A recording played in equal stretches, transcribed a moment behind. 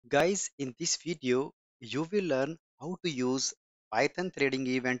Guys, in this video, you will learn how to use Python threading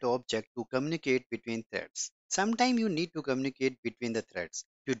event object to communicate between threads. Sometimes you need to communicate between the threads.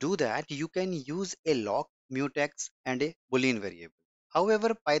 To do that, you can use a lock, mutex, and a boolean variable.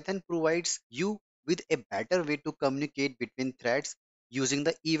 However, Python provides you with a better way to communicate between threads using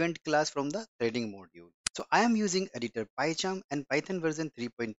the event class from the threading module. So I am using editor PyCharm and Python version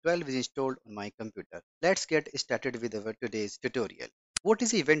 3.12 is installed on my computer. Let's get started with our today's tutorial. What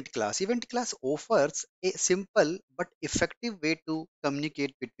is event class? Event class offers a simple but effective way to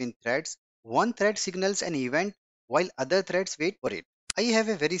communicate between threads. One thread signals an event while other threads wait for it. I have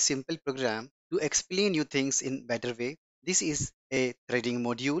a very simple program to explain you things in better way. This is a threading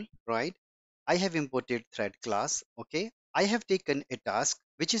module, right? I have imported thread class. Okay. I have taken a task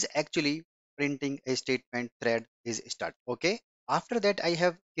which is actually printing a statement thread is start. Okay. After that, I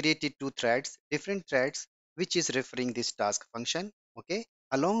have created two threads, different threads, which is referring this task function. Okay.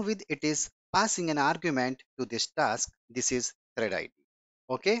 Along with it is passing an argument to this task. This is thread ID.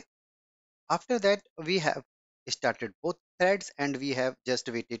 Okay. After that, we have started both threads and we have just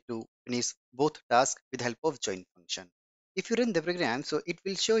waited to finish both tasks with help of join function. If you run the program, so it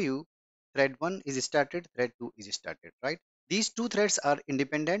will show you thread 1 is started, thread 2 is started, right? These two threads are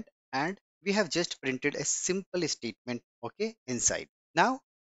independent and we have just printed a simple statement, okay, inside. Now,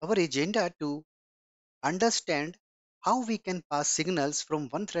 our agenda to understand how we can pass signals from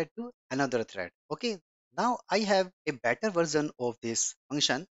one thread to another thread. Okay, now I have a better version of this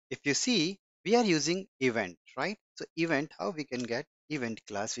function. If you see, we are using event, right? So event, how we can get event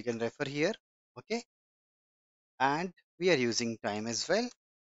class, we can refer here. Okay, and we are using time as well.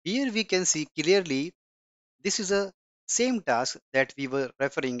 Here we can see clearly this is a same task that we were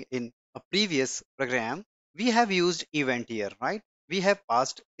referring in a previous program. We have used event here, right? We have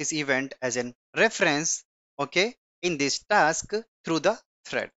passed this event as an reference, okay, in this task through the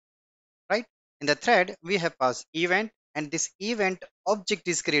thread, right? In the thread, we have passed event and this event object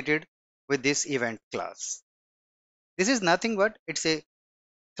is created with this event class. This is nothing but it's a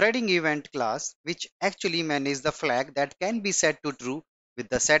threading event class which actually manages the flag that can be set to true with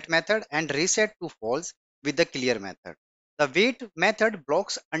the set method and reset to false with the clear method. The wait method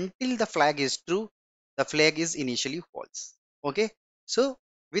blocks until the flag is true. The flag is initially false. Okay. So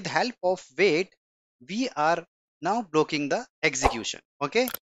with help of wait, we are now blocking the execution. Okay.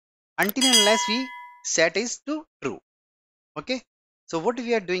 Until and unless we set is to true. Okay. So what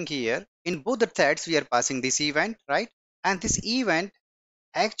we are doing here in both the threads, we are passing this event, right? And this event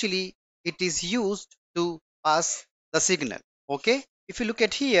actually it is used to pass the signal. Okay, if you look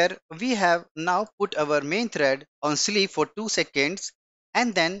at here, we have now put our main thread on sleep for 2 seconds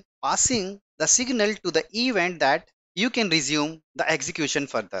and then passing the signal to the event that you can resume the execution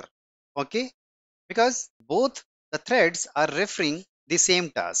further. Okay, because both the threads are referring the same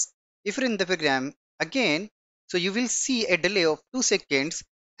task. If you're in the program again, so you will see a delay of 2 seconds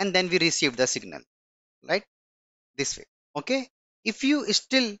and then we receive the signal, right? This way. Okay, if you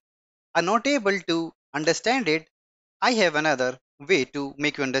still are not able to understand it, I have another way to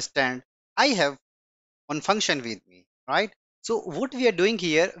make you understand. I have one function with me, right? So what we are doing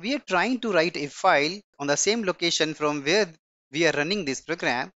here, we are trying to write a file on the same location from where we are running this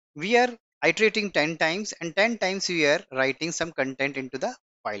program. We are iterating 10 times and 10 times we are writing some content into the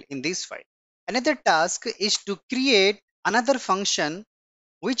file in this file. Another task is to create another function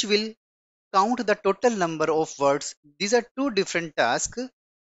which will count the total number of words. These are two different tasks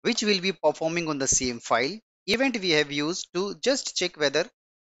which will be performing on the same file. Event we have used to just check whether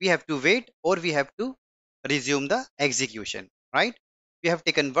we have to wait or we have to resume the execution, right? We have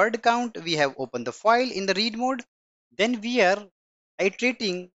taken word count, we have opened the file in the read mode, then we are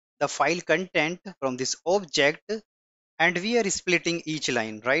iterating the file content from this object and we are splitting each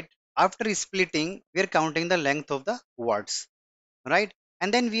line, right? After splitting, we are counting the length of the words, right?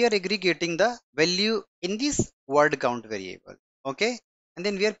 And then we are aggregating the value in this word count variable, okay? And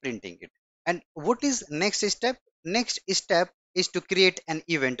then we are printing it. And what is next step? Next step is to create an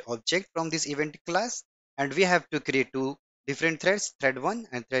event object from this event class, and we have to create two different threads, thread 1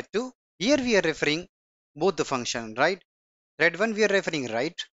 and thread 2. Here we are referring both the function, right? Thread 1 we are referring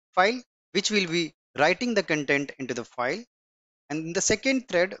write file, which will be writing the content into the file, and in the second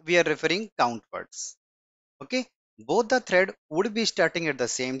thread we are referring count words. Okay, both the thread would be starting at the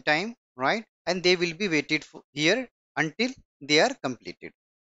same time, right? And they will be waited for here until they are completed.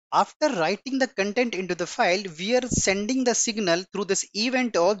 After writing the content into the file, we are sending the signal through this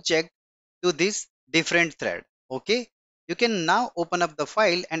event object to this different thread. Okay, you can now open up the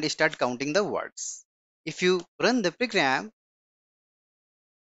file and start counting the words. If you run the program,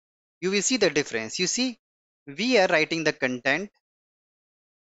 you will see the difference. You see, we are writing the content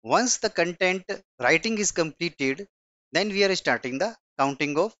Once the content writing is completed, then we are starting the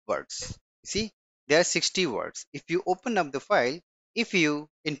counting of words. See, there are 60 words. If you open up the file, if you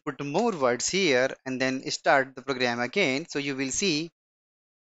input more words here and then start the program again, so you will see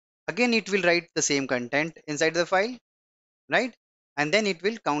again it will write the same content inside the file, right? And then it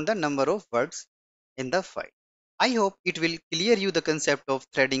will count the number of words in the file. I hope it will clear you the concept of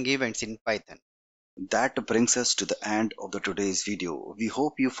threading events in Python. That brings us to the end of the today's video. We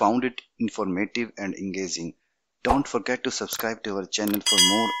hope you found it informative and engaging. Don't forget to subscribe to our channel for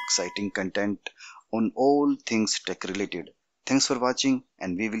more exciting content on all things tech related. Thanks for watching,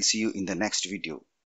 and we will see you in the next video.